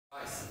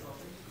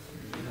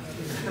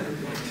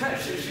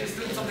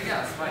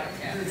Yeah, that's right.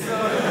 Yeah.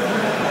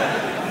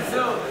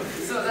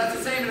 So that's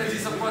the same in a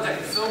GSOC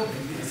project. So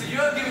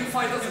you're giving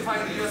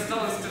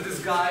 $5,500 to this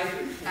guy,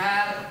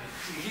 and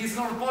he's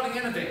not reporting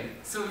anything.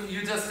 So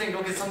you just think,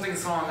 okay,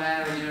 something's wrong,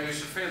 and you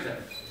should fail them.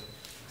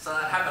 So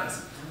that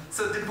happens.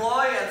 So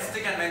deploy and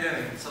stick and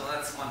maintain. So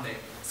that's one thing.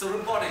 So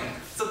reporting.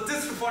 So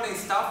this reporting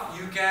stuff,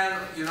 you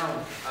can,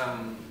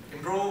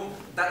 improve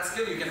that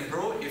skill. You can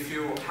improve if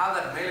you have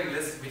that mailing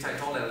list, which I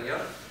told earlier,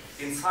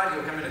 inside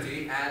your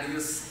community, and you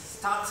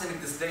start sending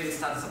this daily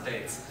status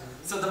updates.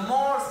 So the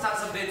more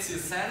status updates you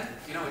send,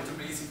 it will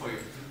be easy for you.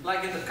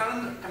 Like in the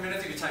current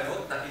community which I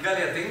work, that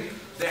Igalia thing,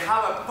 they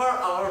have a per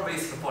hour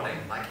based reporting,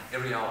 like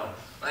every hour.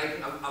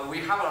 Like we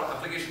have our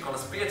application called a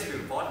PHP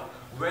report,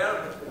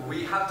 where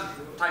we have to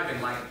type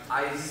in, like,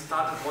 I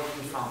started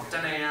working from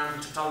 10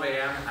 AM to 12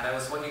 AM, and I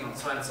was working on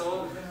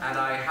so-and-so, and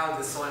I have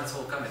this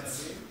so-and-so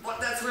commits. But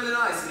that's really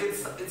nice.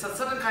 It's a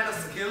certain kind of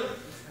skill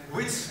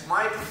which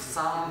might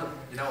sound,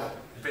 a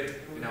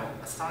bit,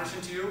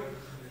 astonishing to you,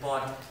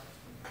 but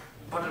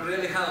it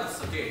really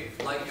helps, okay?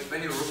 Like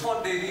when you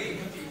report daily,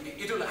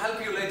 it will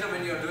help you later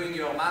when you're doing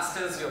your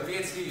masters, your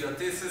PhD, your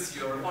thesis,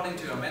 you're reporting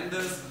to your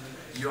mentors,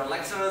 your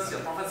lecturers, your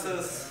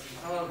professors,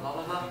 blah,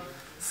 blah, blah.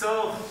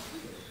 So,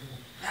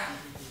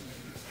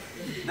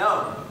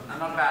 no, I'm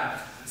not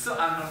bad. So,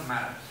 I'm not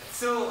mad.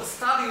 So,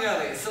 starting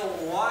early. So,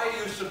 why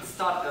you should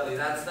start early?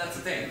 That's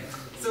the thing.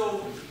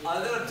 So,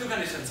 there are two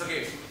conditions,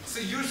 okay?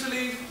 So,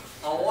 usually,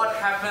 what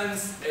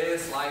happens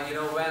is, like,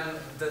 when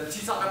the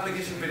GSOC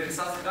application period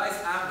starts, guys,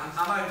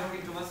 am I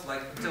talking too much?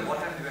 Like, till what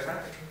time do we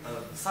have?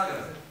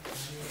 Sagar?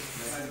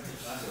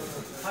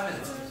 5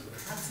 minutes.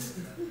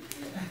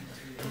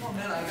 Come on,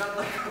 man, I got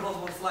like a couple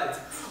more slides.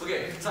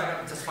 Okay, so I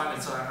got just 5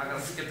 minutes, so I'm going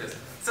to skip this.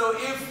 So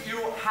if you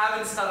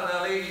haven't started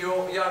early,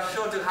 you're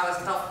sure to have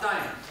a tough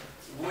time,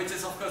 which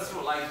is of course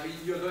true. Like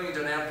you're going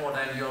into an airport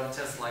and you're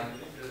just like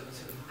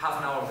half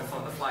an hour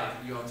before the flight,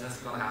 you're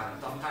just going to have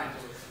a tough time.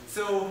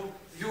 So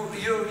you're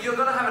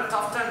going to have a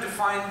tough time to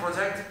find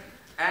project,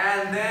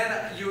 and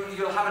then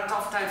you'll have a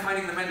tough time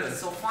finding the vendors.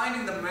 So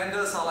finding the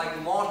vendors are like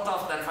more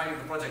tough than finding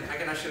the project, I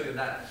can assure you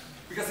that.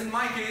 Because in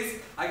my case,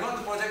 I got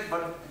the project,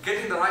 but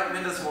getting the right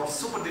vendors was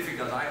super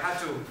difficult. I had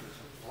to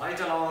write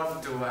a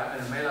lot, to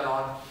mail a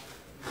lot.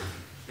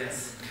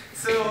 Yes.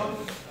 So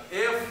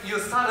if you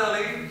start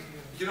early,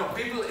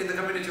 people in the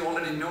community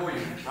already know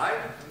you,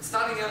 right?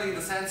 Starting early in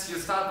the sense, you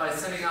start by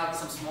sending out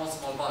some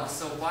small bugs.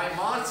 So by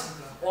March,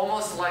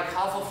 almost like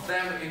half of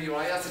them in your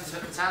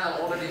IRC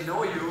channel already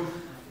know you,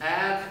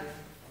 and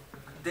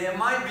they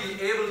might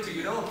be able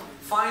to,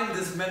 find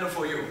this vendor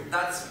for you.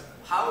 That's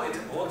how it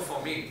worked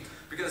for me.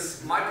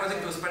 Because my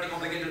project was pretty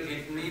complicated,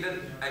 it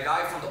needed a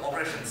guy from the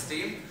operations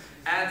team,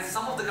 and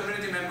some of the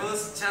community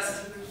members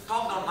just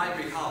talked on my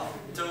behalf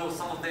to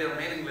some of their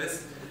mailing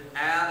lists,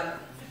 and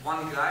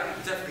one guy,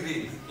 Jeff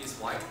Green, he's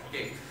white,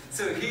 okay.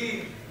 So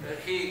he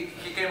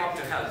came up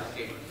to help,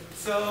 okay.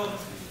 So,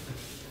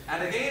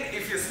 and again,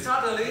 if you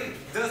start early,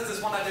 there's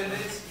this one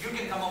advantage, you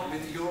can come up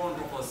with your own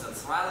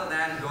proposals, rather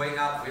than going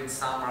up with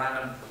some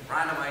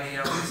random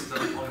idea which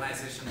the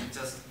organization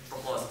just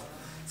proposed.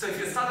 So if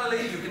you start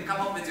early, you can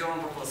come up with your own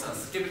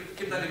proposals.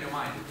 Keep that in your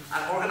mind.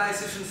 And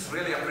organizations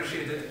really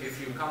appreciate it if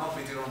you come up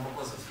with your own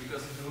proposals,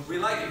 because we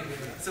like it.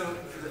 So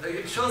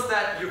it shows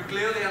that you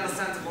clearly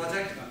understand the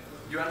project,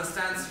 you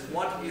understand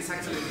what is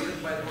actually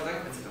needed by the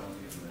project, etc.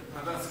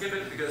 I'm going to skip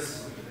it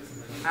because,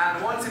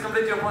 and once you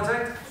complete your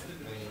project,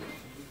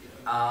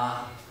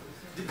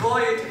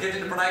 deploy it, get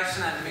into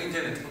production, and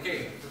maintain it.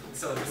 Okay.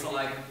 So these are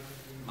like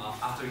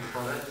after you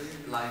project,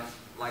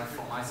 like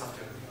from my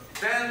software.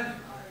 Then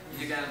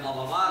you can blah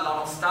blah blah, a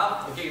lot of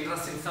stuff, okay,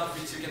 interesting stuff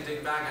which you can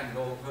take back and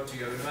go to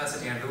your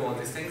university and do all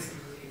these things.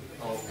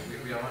 Oh,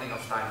 we are running out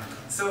of time.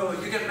 So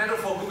you can mentor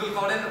for Google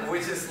Coding,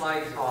 which is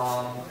like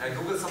a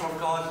Google Summer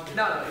Code.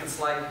 No, it's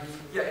like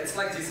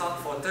GSOC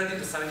for 13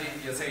 to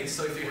 17 years age.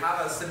 So if you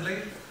have a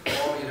sibling,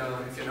 or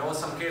if you know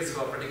some kids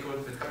who are pretty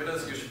good with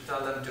computers, you should tell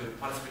them to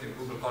participate in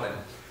Google Coding.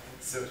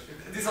 So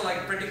these are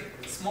like pretty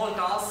small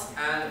tasks,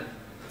 and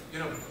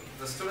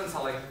the students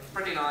are like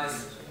pretty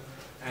nice.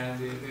 And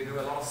they do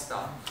a lot of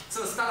stuff.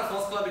 So start a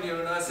first club in your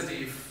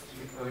university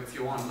if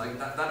you want, like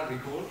that would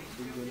be cool.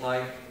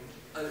 Like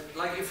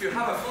if you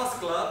have a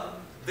first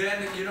club,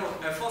 then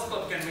a first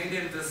club can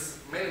maintain this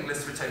mailing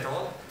list which I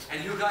told,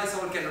 and you guys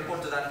all can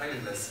report to that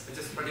mailing list, which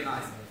is pretty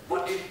nice.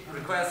 But it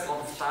requires a lot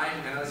of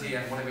time, energy,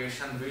 and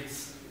motivation, which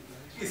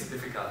is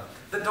difficult.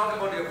 Then talk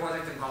about your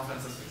project and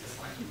conferences, which is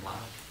like fun.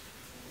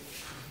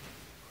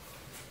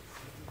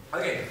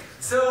 Okay,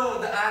 so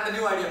the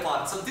new idea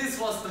part. So this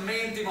was the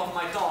main theme of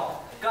my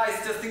talk.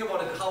 Guys, just think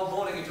about it, how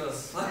boring it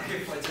was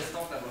if I just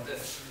talked about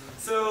this.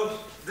 So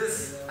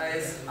this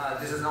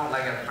is not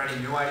like a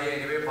pretty new idea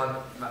anyway,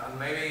 but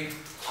maybe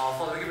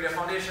for the WikiMedia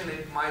Foundation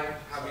it might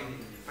have been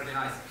pretty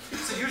nice.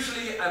 So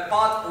usually a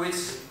path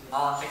which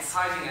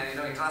exciting and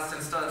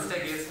interesting students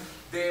take is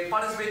they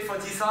participate for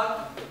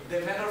GSOC,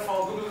 they mentor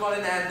for Google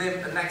Coding, and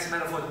they next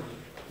mentor for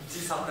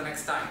GSOC the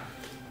next time.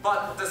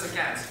 But there's a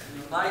catch.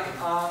 Like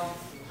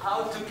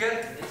how to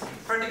get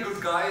pretty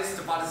good guys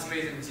to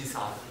participate in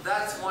GSAL.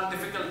 That's one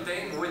difficult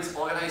thing which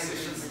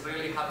organizations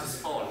really have to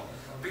solve.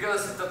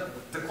 Because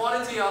the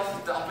quality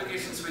of the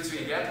applications which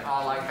we get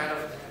are like kind of,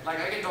 like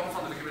I can talk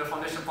from the WikiMedia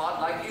Foundation part,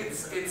 like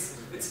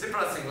it's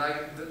depressing,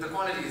 like the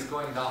quality is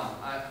going down.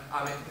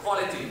 I mean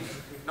quality,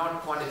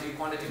 not quantity.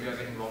 Quantity we are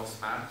getting a lot of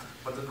spam,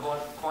 but the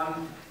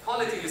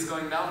quality is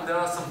going down. There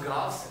are some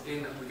graphs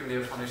in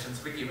WikiMedia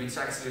Foundation's wiki which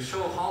actually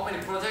show how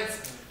many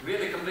projects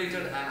really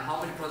completed and how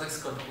many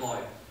projects got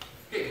deployed.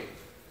 Okay,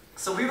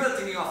 so we were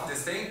thinking of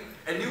this thing,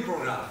 a new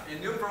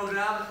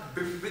program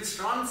which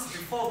runs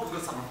before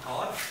Google Summer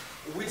Code,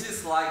 which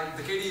is like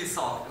the KDE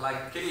sock,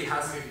 like KDE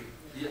has,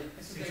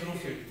 season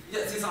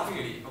of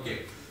KDE. Okay,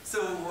 so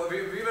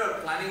we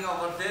were planning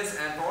about this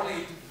and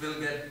probably will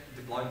get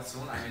deployed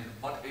soon. I mean,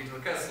 but it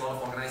requires a lot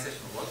of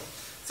organizational work.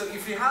 So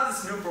if you have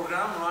this new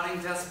program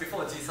running just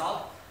before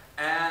GSAL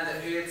and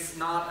it's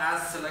not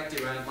as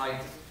selective and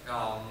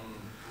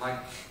like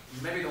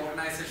maybe the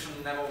organization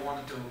never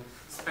wanted to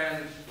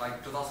spend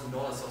like $2,000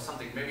 or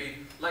something.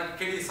 Maybe like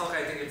KDE sock,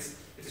 I think it's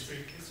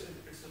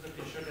for the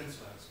t-shirt and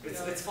swag.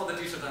 It's for the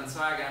t-shirt and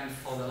swag and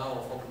for the love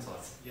of open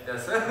source. Yeah.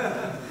 Yes.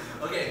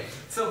 Okay.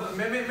 So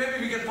maybe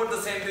we can put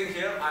the same thing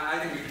here. I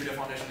think WikiMedia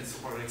Foundation is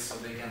super rich, so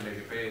they can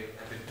maybe pay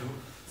a bit too.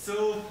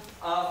 So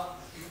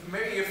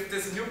maybe if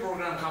this new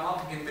program come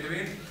up in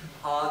between,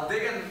 they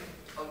can.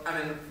 I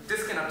mean,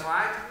 this can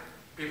attract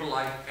people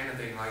like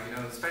anything, like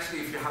especially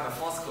if you have a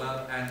FOSS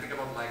club and think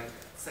about like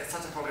say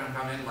such a program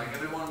come in, like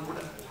everyone would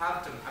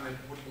have to,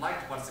 would like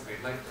to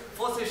participate. Like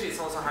FOSS is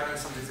also having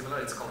something similar.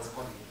 It's called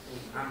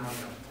I'm not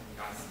sure,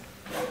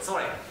 guys.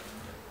 Sorry.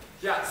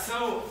 Yeah.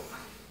 So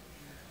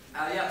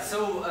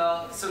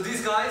so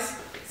these guys.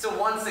 So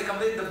once they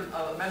complete the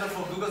mentor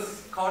for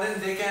Google's Coding,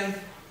 they can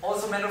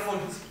also mentor for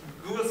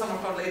Google Summer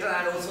Code later,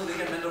 and also they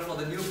can mentor for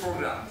the new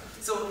program.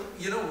 So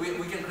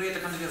we can create a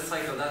continuous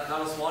cycle. That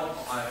was what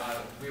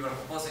we were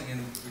proposing in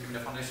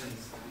WikiMedia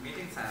Foundation's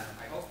meetings, and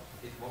I hope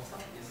it works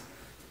out. Yes.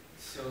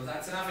 So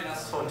that's enough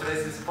for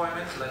today's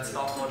disappointment. Let's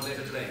talk about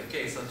later today.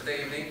 Okay. So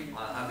today evening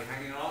I'll be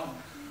hanging around.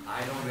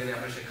 I don't really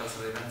appreciate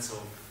cultural events,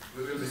 so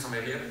we will be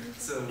somewhere here.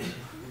 So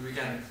we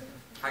can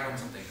hang on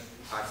something.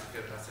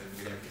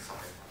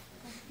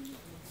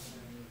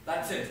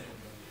 That's it.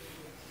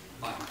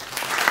 Bye.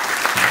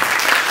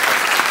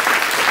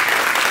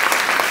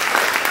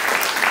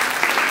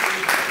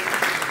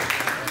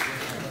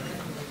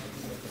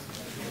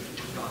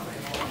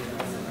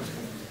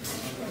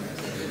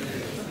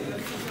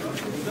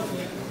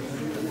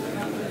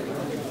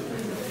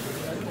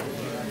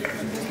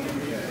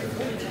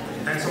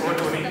 Thanks a lot,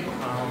 Tony,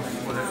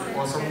 for that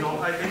awesome talk.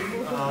 I think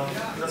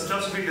the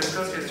stuff we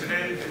discussed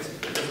yesterday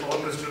is all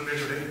crystal clear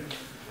today.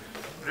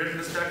 Read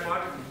this that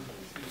part.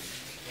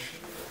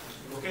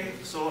 Okay,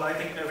 so I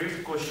think every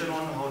question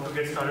on how to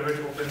get started with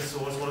open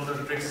source, what are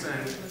the tricks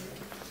and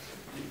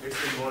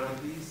it's involved.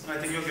 I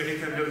think you're getting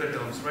familiar with the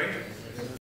terms, right?